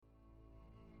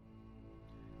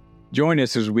Join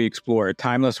us as we explore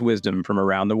timeless wisdom from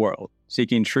around the world,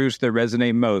 seeking truths that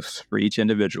resonate most for each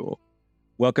individual.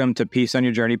 Welcome to Peace on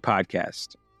Your Journey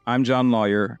podcast. I'm John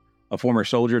Lawyer, a former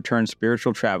soldier turned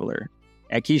spiritual traveler.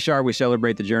 At Kishar, we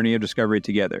celebrate the journey of discovery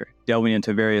together, delving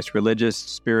into various religious,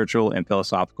 spiritual, and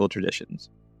philosophical traditions.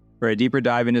 For a deeper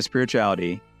dive into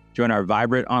spirituality, join our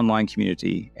vibrant online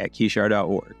community at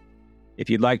kishar.org. If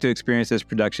you'd like to experience this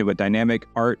production with dynamic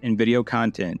art and video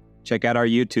content, check out our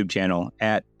YouTube channel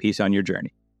at Peace on Your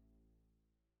Journey.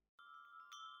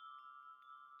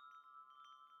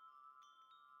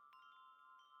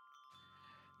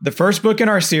 The first book in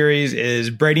our series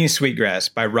is Braiding Sweetgrass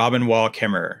by Robin Wall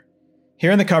Kimmerer.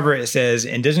 Here on the cover it says,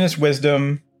 Indigenous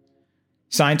wisdom,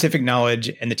 scientific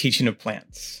knowledge, and the teaching of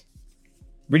plants.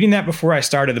 Reading that before I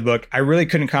started the book, I really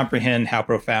couldn't comprehend how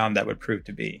profound that would prove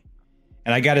to be.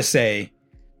 And I gotta say,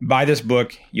 buy this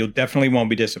book, you'll definitely won't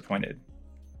be disappointed.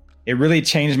 It really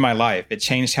changed my life. It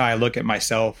changed how I look at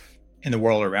myself and the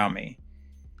world around me.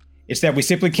 It's that we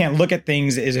simply can't look at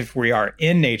things as if we are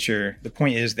in nature. The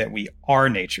point is that we are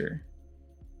nature.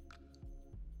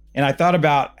 And I thought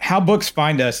about how books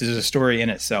find us is a story in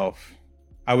itself.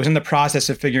 I was in the process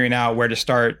of figuring out where to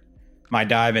start my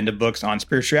dive into books on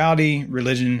spirituality,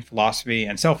 religion, philosophy,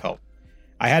 and self-help.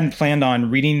 I hadn't planned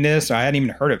on reading this, or I hadn't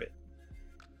even heard of it.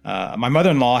 My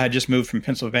mother-in-law had just moved from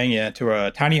Pennsylvania to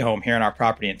a tiny home here on our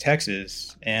property in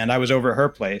Texas, and I was over at her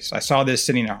place. I saw this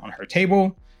sitting on her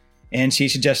table, and she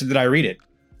suggested that I read it.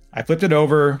 I flipped it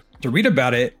over to read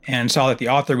about it and saw that the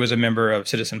author was a member of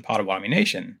Citizen Potawatomi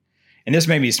Nation. And this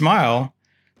made me smile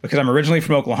because I'm originally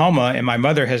from Oklahoma and my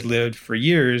mother has lived for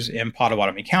years in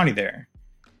Potawatomi County there.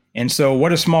 And so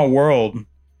what a small world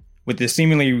with this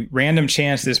seemingly random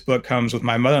chance this book comes with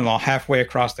my mother-in-law halfway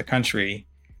across the country,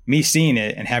 me seeing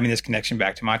it and having this connection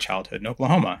back to my childhood in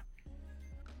Oklahoma.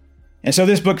 And so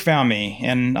this book found me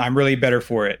and I'm really better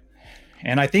for it.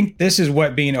 And I think this is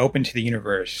what being open to the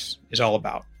universe is all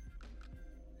about.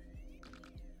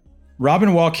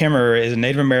 Robin Wall Kimmerer is a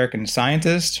Native American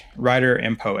scientist, writer,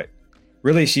 and poet.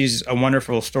 Really, she's a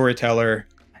wonderful storyteller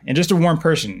and just a warm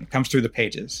person who comes through the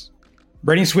pages.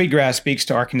 Braiding Sweetgrass speaks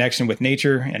to our connection with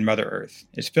nature and Mother Earth.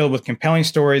 It's filled with compelling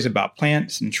stories about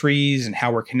plants and trees and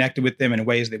how we're connected with them in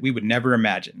ways that we would never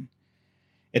imagine.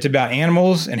 It's about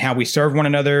animals and how we serve one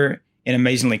another in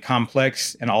amazingly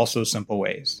complex and also simple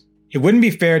ways. It wouldn't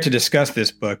be fair to discuss this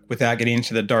book without getting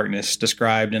into the darkness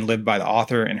described and lived by the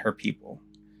author and her people.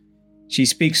 She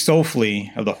speaks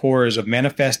soulfully of the horrors of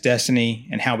manifest destiny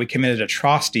and how we committed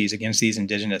atrocities against these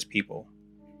indigenous people.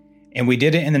 And we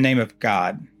did it in the name of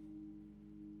God.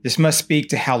 This must speak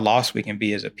to how lost we can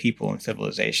be as a people and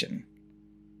civilization.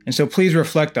 And so please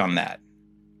reflect on that,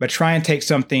 but try and take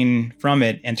something from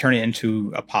it and turn it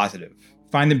into a positive.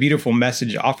 Find the beautiful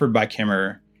message offered by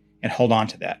Kimmerer and hold on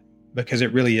to that, because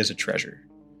it really is a treasure.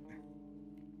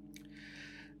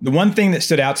 The one thing that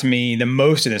stood out to me the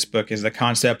most in this book is the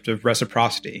concept of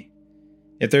reciprocity.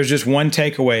 If there's just one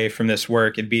takeaway from this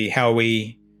work, it'd be how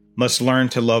we must learn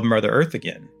to love Mother Earth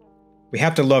again. We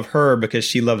have to love her because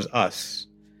she loves us.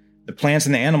 The plants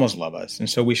and the animals love us, and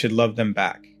so we should love them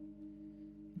back.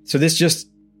 So this just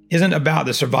isn't about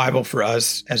the survival for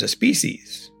us as a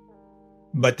species,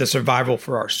 but the survival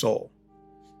for our soul.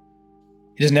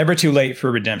 It is never too late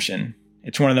for redemption.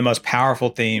 It's one of the most powerful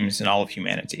themes in all of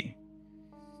humanity.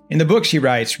 In the book, she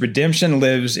writes, redemption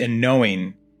lives in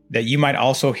knowing that you might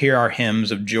also hear our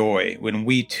hymns of joy when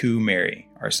we too marry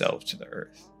ourselves to the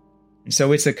earth. And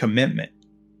so it's a commitment.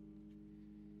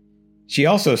 She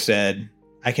also said,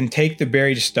 I can take the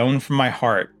buried stone from my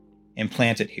heart and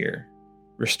plant it here,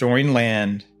 restoring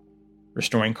land,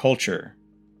 restoring culture,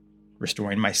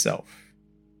 restoring myself.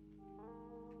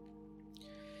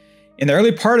 In the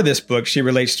early part of this book, she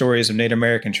relates stories of Native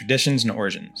American traditions and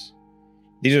origins.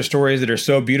 These are stories that are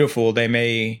so beautiful they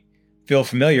may feel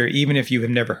familiar even if you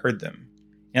have never heard them.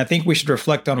 And I think we should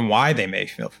reflect on why they may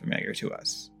feel familiar to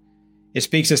us. It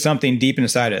speaks to something deep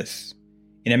inside us,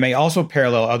 and it may also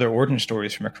parallel other origin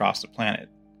stories from across the planet.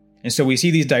 And so we see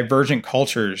these divergent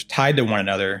cultures tied to one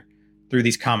another through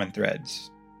these common threads.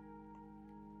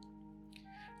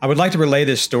 I would like to relay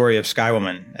this story of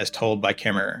Skywoman as told by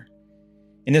Kimmerer.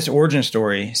 In this origin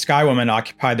story, Skywoman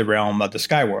occupied the realm of the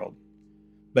sky world,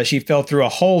 but she fell through a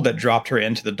hole that dropped her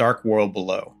into the dark world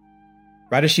below.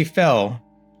 Right as she fell,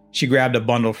 she grabbed a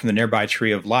bundle from the nearby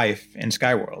tree of life in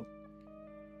Skyworld,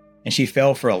 and she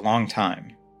fell for a long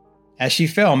time. As she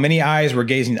fell, many eyes were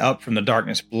gazing up from the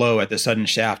darkness below at the sudden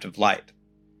shaft of light.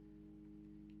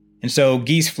 And so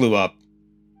geese flew up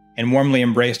and warmly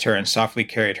embraced her and softly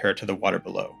carried her to the water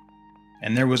below.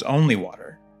 And there was only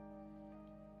water.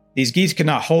 These geese could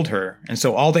not hold her, and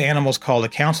so all the animals called a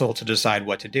council to decide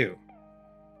what to do.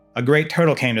 A great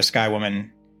turtle came to Sky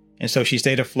Woman, and so she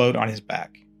stayed afloat on his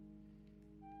back.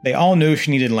 They all knew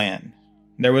she needed land.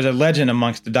 There was a legend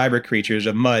amongst the diver creatures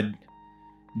of mud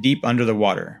deep under the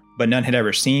water, but none had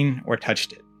ever seen or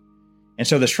touched it. And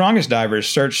so the strongest divers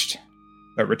searched,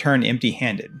 but returned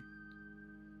empty-handed.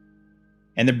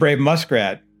 And the brave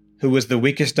muskrat, who was the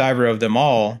weakest diver of them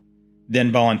all,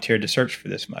 then volunteered to search for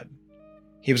this mud.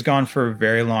 He was gone for a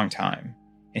very long time,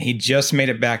 and he just made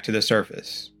it back to the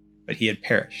surface, but he had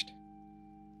perished.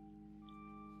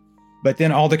 But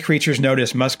then all the creatures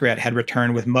noticed Muskrat had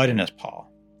returned with mud in his paw,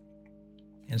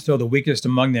 and so the weakest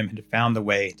among them had found the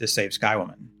way to save Sky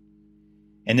Woman.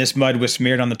 And this mud was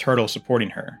smeared on the turtle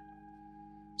supporting her.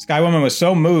 Sky Woman was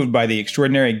so moved by the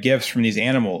extraordinary gifts from these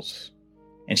animals,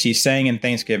 and she sang in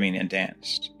thanksgiving and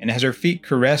danced. And as her feet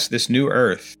caressed this new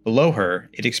earth below her,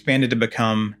 it expanded to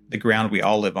become the ground we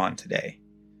all live on today.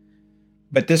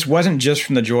 But this wasn't just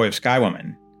from the joy of Sky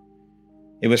Woman.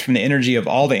 It was from the energy of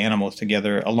all the animals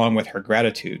together, along with her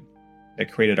gratitude,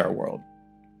 that created our world.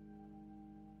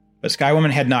 But Sky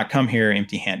Woman had not come here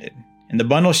empty-handed. In the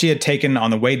bundle she had taken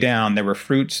on the way down, there were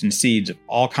fruits and seeds of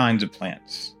all kinds of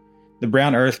plants. The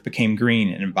brown earth became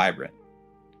green and vibrant.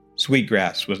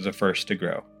 Sweetgrass was the first to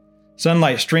grow.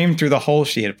 Sunlight streamed through the hole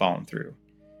she had fallen through.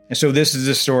 And so this is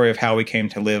the story of how we came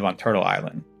to live on Turtle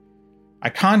Island. I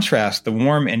contrast the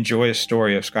warm and joyous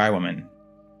story of Sky Woman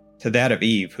to that of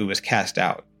Eve, who was cast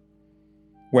out.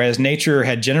 Whereas nature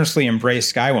had generously embraced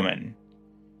Sky Woman,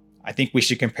 I think we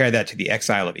should compare that to the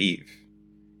exile of Eve.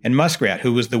 And Muskrat,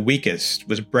 who was the weakest,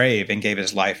 was brave and gave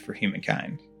his life for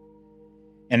humankind.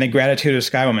 And the gratitude of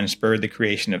Sky Woman spurred the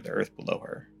creation of the earth below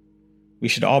her. We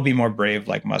should all be more brave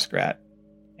like Muskrat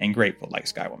and grateful like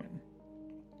Sky Woman.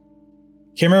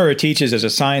 Kimmerer teaches as a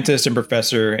scientist and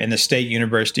professor in the State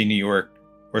University of New York,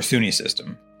 or SUNY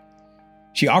system.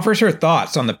 She offers her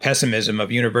thoughts on the pessimism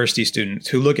of university students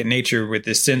who look at nature with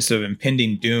this sense of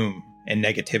impending doom and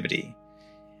negativity.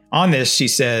 On this, she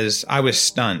says, "I was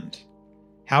stunned.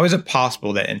 How is it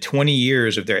possible that in 20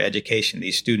 years of their education,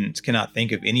 these students cannot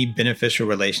think of any beneficial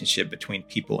relationship between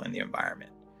people and the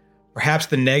environment? Perhaps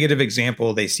the negative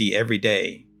example they see every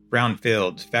day, brown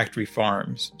fields, factory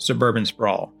farms, suburban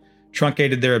sprawl,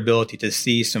 truncated their ability to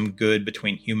see some good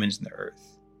between humans and the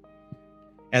earth.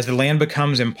 As the land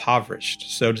becomes impoverished,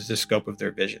 so does the scope of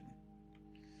their vision."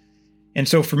 And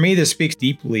so for me, this speaks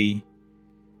deeply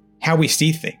how we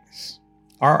see things.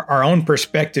 Our own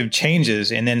perspective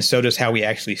changes, and then so does how we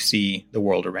actually see the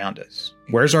world around us.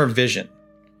 Where's our vision?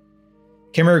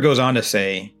 Kimmerer goes on to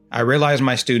say, "I realize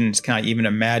my students cannot even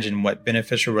imagine what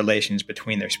beneficial relations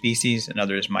between their species and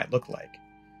others might look like.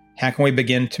 How can we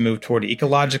begin to move toward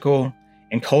ecological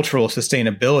and cultural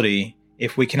sustainability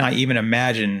if we cannot even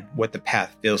imagine what the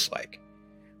path feels like?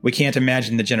 We can't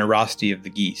imagine the generosity of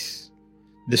the geese.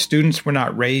 The students were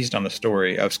not raised on the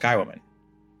story of Sky Woman."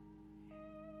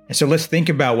 And so let's think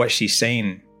about what she's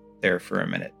saying there for a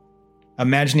minute.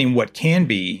 Imagining what can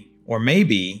be or may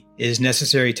be is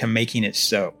necessary to making it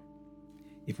so.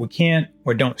 If we can't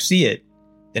or don't see it,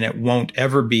 then it won't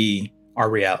ever be our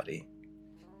reality.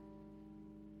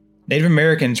 Native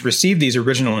Americans received these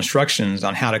original instructions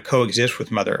on how to coexist with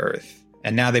Mother Earth,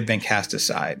 and now they've been cast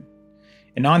aside.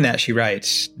 And on that she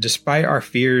writes, "Despite our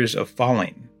fears of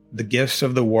falling, the gifts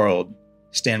of the world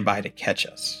stand by to catch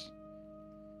us."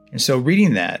 And so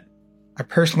reading that, I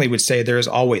personally would say there is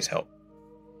always help.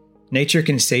 Nature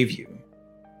can save you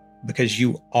because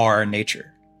you are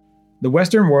nature. The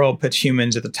Western world puts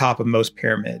humans at the top of most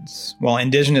pyramids, while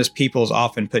indigenous peoples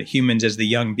often put humans as the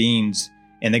young beings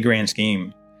in the grand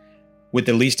scheme, with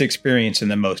the least experience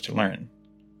and the most to learn.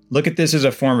 Look at this as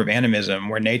a form of animism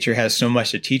where nature has so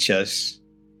much to teach us,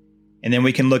 and then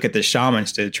we can look at the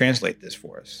shamans to translate this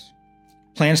for us.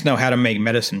 Plants know how to make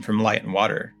medicine from light and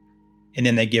water, and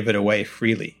then they give it away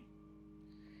freely.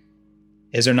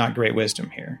 Is there not great wisdom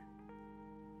here?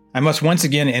 I must once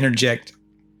again interject,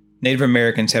 Native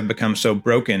Americans have become so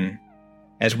broken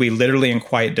as we literally and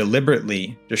quite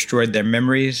deliberately destroyed their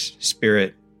memories,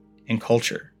 spirit, and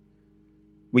culture.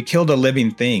 We killed a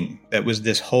living thing that was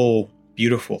this whole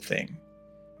beautiful thing.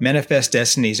 Manifest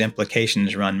Destiny's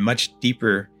implications run much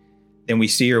deeper than we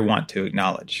see or want to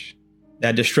acknowledge.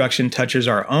 That destruction touches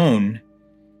our own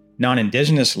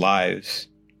non-indigenous lives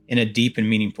in a deep and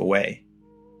meaningful way.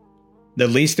 The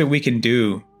least that we can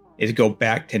do is go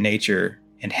back to nature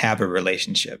and have a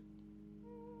relationship.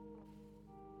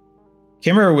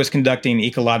 Kimmerer was conducting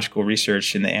ecological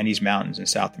research in the Andes Mountains in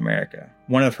South America.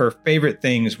 One of her favorite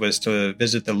things was to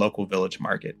visit the local village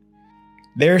market.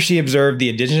 There she observed the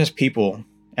indigenous people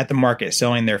at the market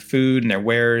selling their food and their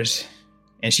wares,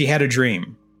 and she had a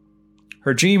dream.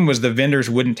 Her dream was the vendors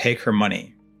wouldn't take her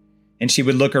money, and she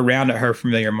would look around at her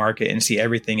familiar market and see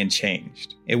everything had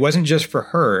changed. It wasn't just for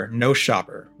her, no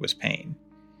shopper was paying,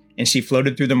 and she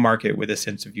floated through the market with a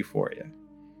sense of euphoria.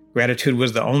 Gratitude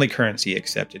was the only currency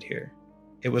accepted here.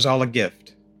 It was all a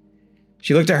gift.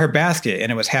 She looked at her basket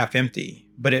and it was half empty,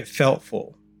 but it felt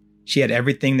full. She had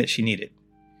everything that she needed.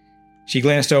 She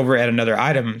glanced over at another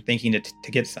item, thinking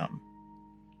to get some.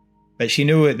 But she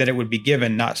knew that it would be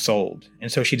given, not sold,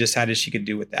 and so she decided she could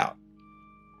do without.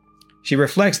 She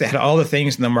reflects that had all the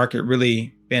things in the market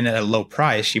really been at a low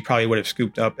price, she probably would have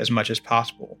scooped up as much as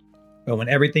possible. But when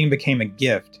everything became a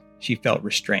gift, she felt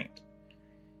restrained.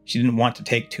 She didn't want to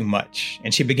take too much,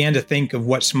 and she began to think of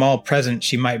what small present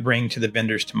she might bring to the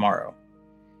vendors tomorrow.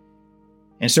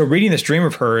 And so reading this dream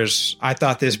of hers, I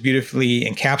thought this beautifully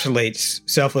encapsulates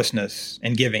selflessness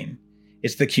and giving.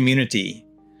 It's the community,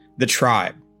 the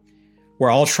tribe. We're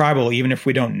all tribal even if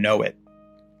we don't know it.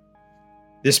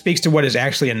 This speaks to what is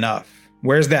actually enough.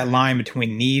 Where's that line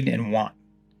between need and want?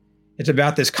 It's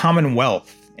about this common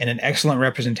wealth and an excellent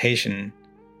representation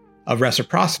of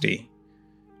reciprocity,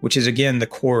 which is again the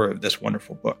core of this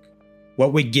wonderful book.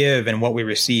 What we give and what we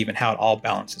receive and how it all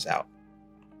balances out.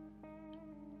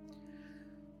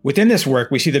 Within this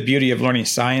work, we see the beauty of learning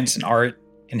science and art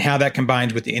and how that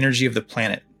combines with the energy of the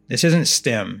planet. This isn't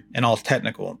STEM and all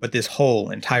technical, but this whole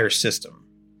entire system.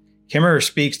 Kimmerer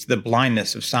speaks to the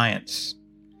blindness of science,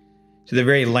 to the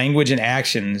very language and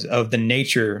actions of the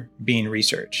nature being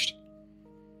researched.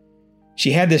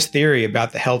 She had this theory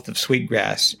about the health of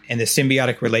sweetgrass and the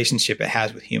symbiotic relationship it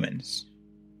has with humans.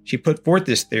 She put forth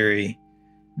this theory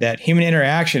that human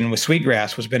interaction with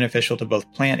sweetgrass was beneficial to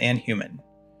both plant and human.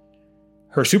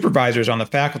 Her supervisors on the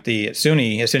faculty at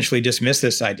SUNY essentially dismissed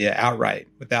this idea outright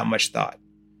without much thought.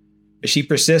 But she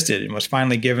persisted and was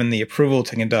finally given the approval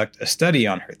to conduct a study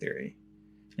on her theory.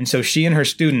 And so she and her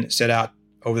students set out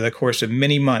over the course of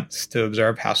many months to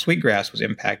observe how sweetgrass was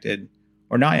impacted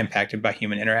or not impacted by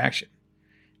human interaction.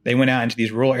 They went out into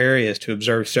these rural areas to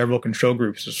observe several control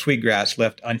groups of sweetgrass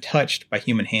left untouched by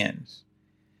human hands.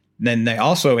 Then they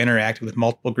also interacted with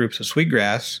multiple groups of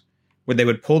sweetgrass where they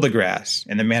would pull the grass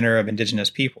in the manner of indigenous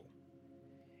people.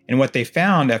 And what they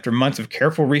found after months of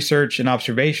careful research and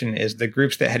observation is the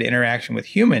groups that had interaction with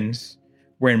humans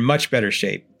were in much better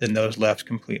shape than those left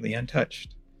completely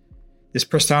untouched. This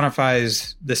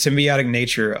personifies the symbiotic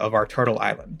nature of our turtle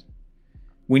island.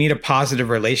 We need a positive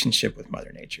relationship with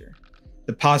Mother Nature.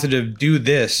 The positive, do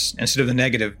this, instead of the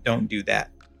negative, don't do that.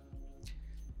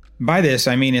 By this,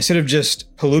 I mean, instead of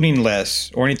just polluting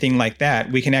less or anything like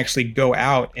that, we can actually go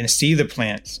out and see the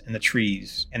plants and the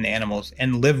trees and the animals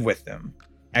and live with them,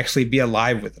 actually be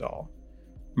alive with it all.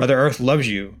 Mother Earth loves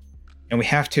you, and we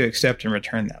have to accept and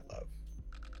return that love.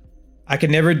 I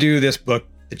could never do this book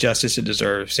the justice it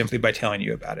deserves simply by telling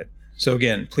you about it. So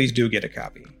again, please do get a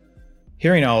copy.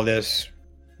 Hearing all of this,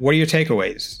 what are your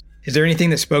takeaways? Is there anything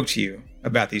that spoke to you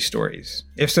about these stories?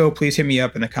 If so, please hit me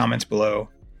up in the comments below.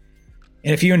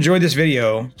 And if you enjoyed this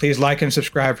video, please like and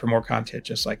subscribe for more content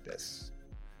just like this.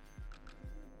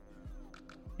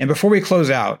 And before we close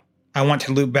out, I want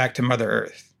to loop back to Mother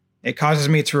Earth. It causes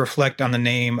me to reflect on the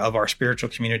name of our spiritual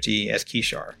community as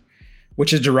Kishar,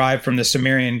 which is derived from the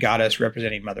Sumerian goddess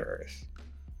representing Mother Earth.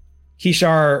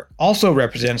 Kishar also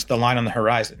represents the line on the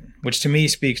horizon, which to me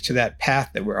speaks to that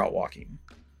path that we're all walking.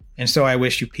 And so I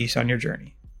wish you peace on your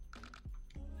journey.